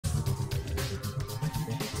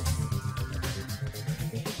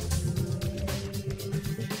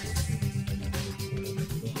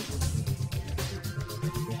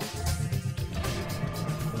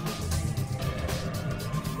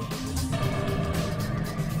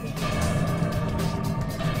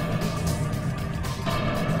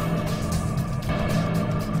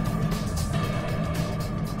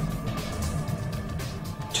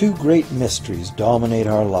Two great mysteries dominate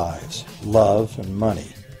our lives, love and money.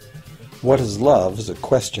 What is love is a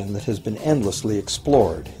question that has been endlessly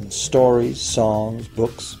explored in stories, songs,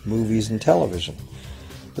 books, movies, and television.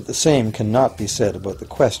 But the same cannot be said about the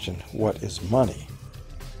question, what is money?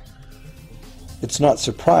 It's not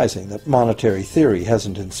surprising that monetary theory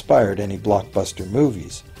hasn't inspired any blockbuster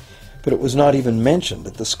movies, but it was not even mentioned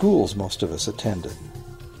at the schools most of us attended.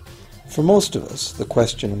 For most of us, the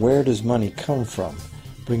question, where does money come from,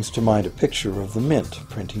 brings to mind a picture of the mint,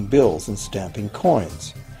 printing bills and stamping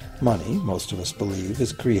coins. Money, most of us believe,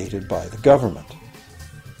 is created by the government.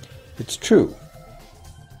 It's true,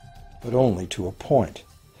 but only to a point.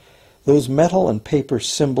 Those metal and paper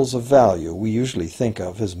symbols of value we usually think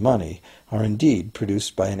of as money are indeed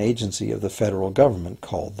produced by an agency of the federal government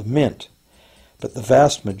called the Mint. But the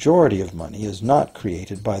vast majority of money is not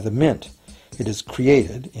created by the Mint. It is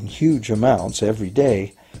created in huge amounts every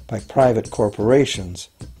day by private corporations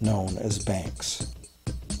known as banks.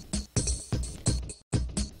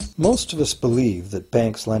 Most of us believe that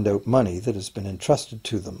banks lend out money that has been entrusted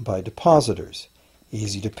to them by depositors.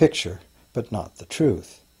 Easy to picture, but not the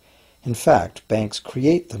truth. In fact, banks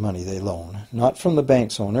create the money they loan, not from the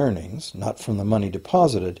bank's own earnings, not from the money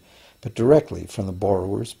deposited, but directly from the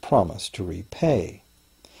borrower's promise to repay.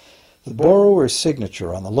 The borrower's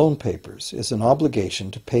signature on the loan papers is an obligation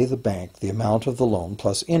to pay the bank the amount of the loan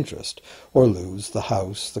plus interest, or lose the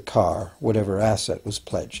house, the car, whatever asset was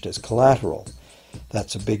pledged as collateral.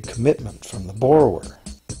 That's a big commitment from the borrower.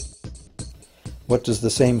 What does the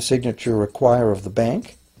same signature require of the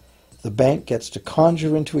bank? The bank gets to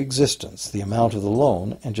conjure into existence the amount of the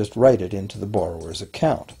loan and just write it into the borrower's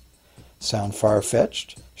account. Sound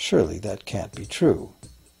far-fetched? Surely that can't be true.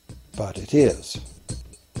 But it is.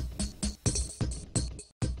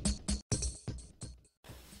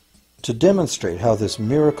 To demonstrate how this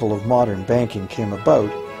miracle of modern banking came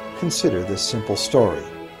about, consider this simple story,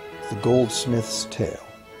 the goldsmith's tale.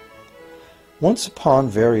 Once upon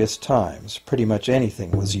various times, pretty much anything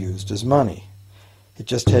was used as money. It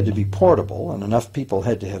just had to be portable, and enough people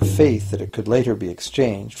had to have faith that it could later be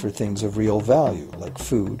exchanged for things of real value, like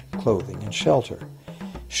food, clothing, and shelter.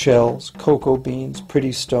 Shells, cocoa beans,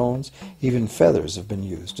 pretty stones, even feathers have been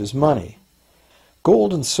used as money.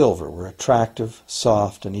 Gold and silver were attractive,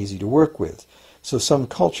 soft, and easy to work with, so some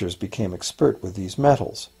cultures became expert with these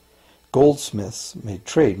metals. Goldsmiths made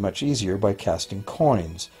trade much easier by casting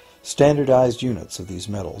coins, standardized units of these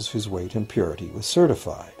metals whose weight and purity was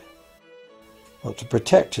certified. Well, to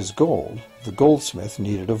protect his gold, the goldsmith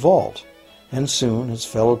needed a vault, and soon his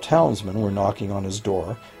fellow townsmen were knocking on his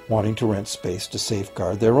door, wanting to rent space to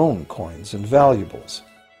safeguard their own coins and valuables.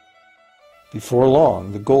 Before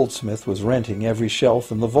long, the goldsmith was renting every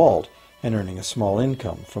shelf in the vault and earning a small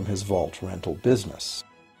income from his vault rental business.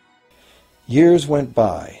 Years went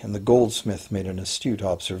by, and the goldsmith made an astute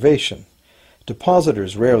observation.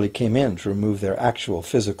 Depositors rarely came in to remove their actual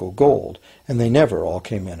physical gold, and they never all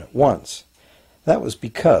came in at once. That was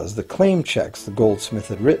because the claim checks the goldsmith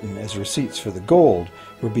had written as receipts for the gold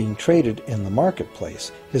were being traded in the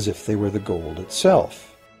marketplace as if they were the gold itself.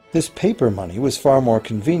 This paper money was far more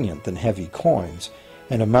convenient than heavy coins,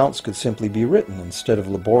 and amounts could simply be written instead of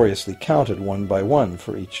laboriously counted one by one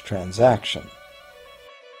for each transaction.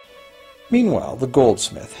 Meanwhile, the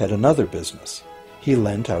goldsmith had another business. He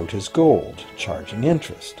lent out his gold, charging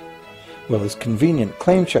interest. Well, as convenient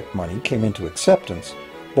claim check money came into acceptance,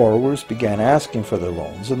 borrowers began asking for their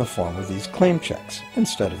loans in the form of these claim checks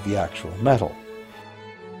instead of the actual metal.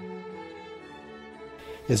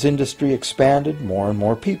 As industry expanded, more and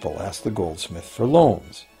more people asked the goldsmith for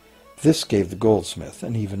loans. This gave the goldsmith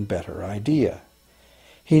an even better idea.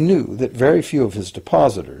 He knew that very few of his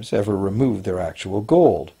depositors ever removed their actual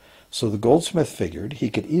gold, so the goldsmith figured he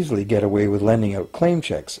could easily get away with lending out claim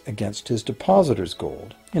checks against his depositors'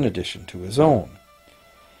 gold, in addition to his own.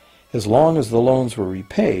 As long as the loans were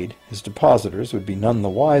repaid, his depositors would be none the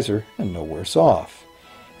wiser and no worse off,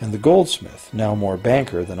 and the goldsmith, now more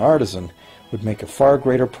banker than artisan, would make a far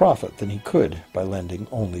greater profit than he could by lending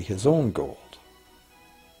only his own gold.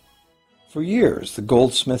 For years, the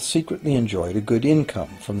goldsmith secretly enjoyed a good income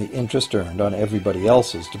from the interest earned on everybody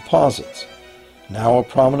else's deposits. Now a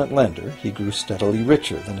prominent lender, he grew steadily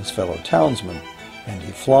richer than his fellow townsmen, and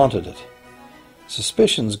he flaunted it.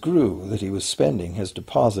 Suspicions grew that he was spending his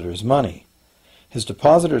depositors' money. His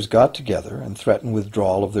depositors got together and threatened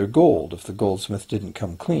withdrawal of their gold if the goldsmith didn't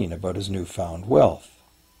come clean about his newfound wealth.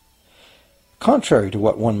 Contrary to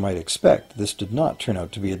what one might expect, this did not turn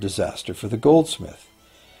out to be a disaster for the goldsmith.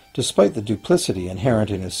 Despite the duplicity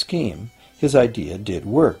inherent in his scheme, his idea did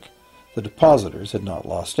work. The depositors had not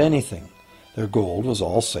lost anything. Their gold was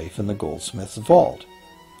all safe in the goldsmith's vault.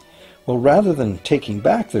 Well, rather than taking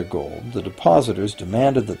back their gold, the depositors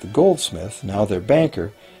demanded that the goldsmith, now their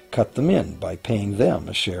banker, cut them in by paying them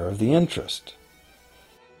a share of the interest.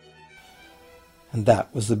 And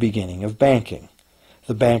that was the beginning of banking.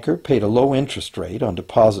 The banker paid a low interest rate on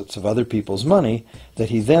deposits of other people's money that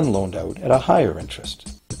he then loaned out at a higher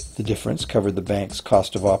interest. The difference covered the bank's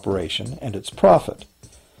cost of operation and its profit.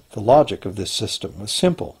 The logic of this system was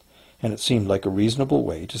simple, and it seemed like a reasonable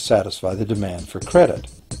way to satisfy the demand for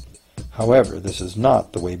credit. However, this is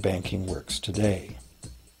not the way banking works today.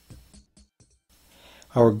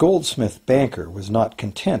 Our goldsmith banker was not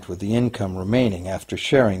content with the income remaining after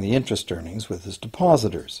sharing the interest earnings with his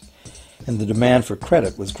depositors, and the demand for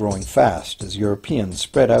credit was growing fast as Europeans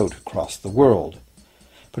spread out across the world.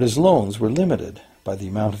 But his loans were limited by the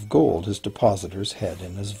amount of gold his depositors had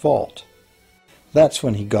in his vault. That's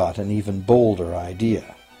when he got an even bolder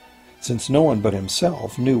idea. Since no one but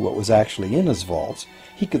himself knew what was actually in his vaults,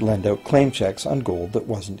 he could lend out claim checks on gold that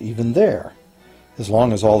wasn't even there. As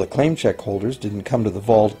long as all the claim check holders didn't come to the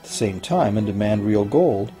vault at the same time and demand real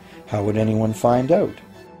gold, how would anyone find out?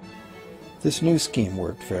 This new scheme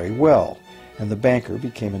worked very well, and the banker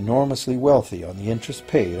became enormously wealthy on the interest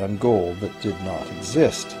paid on gold that did not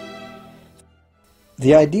exist.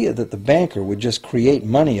 The idea that the banker would just create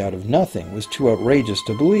money out of nothing was too outrageous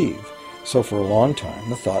to believe, so for a long time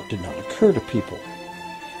the thought did not occur to people.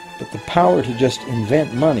 But the power to just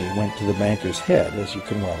invent money went to the banker's head, as you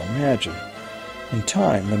can well imagine. In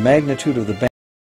time, the magnitude of the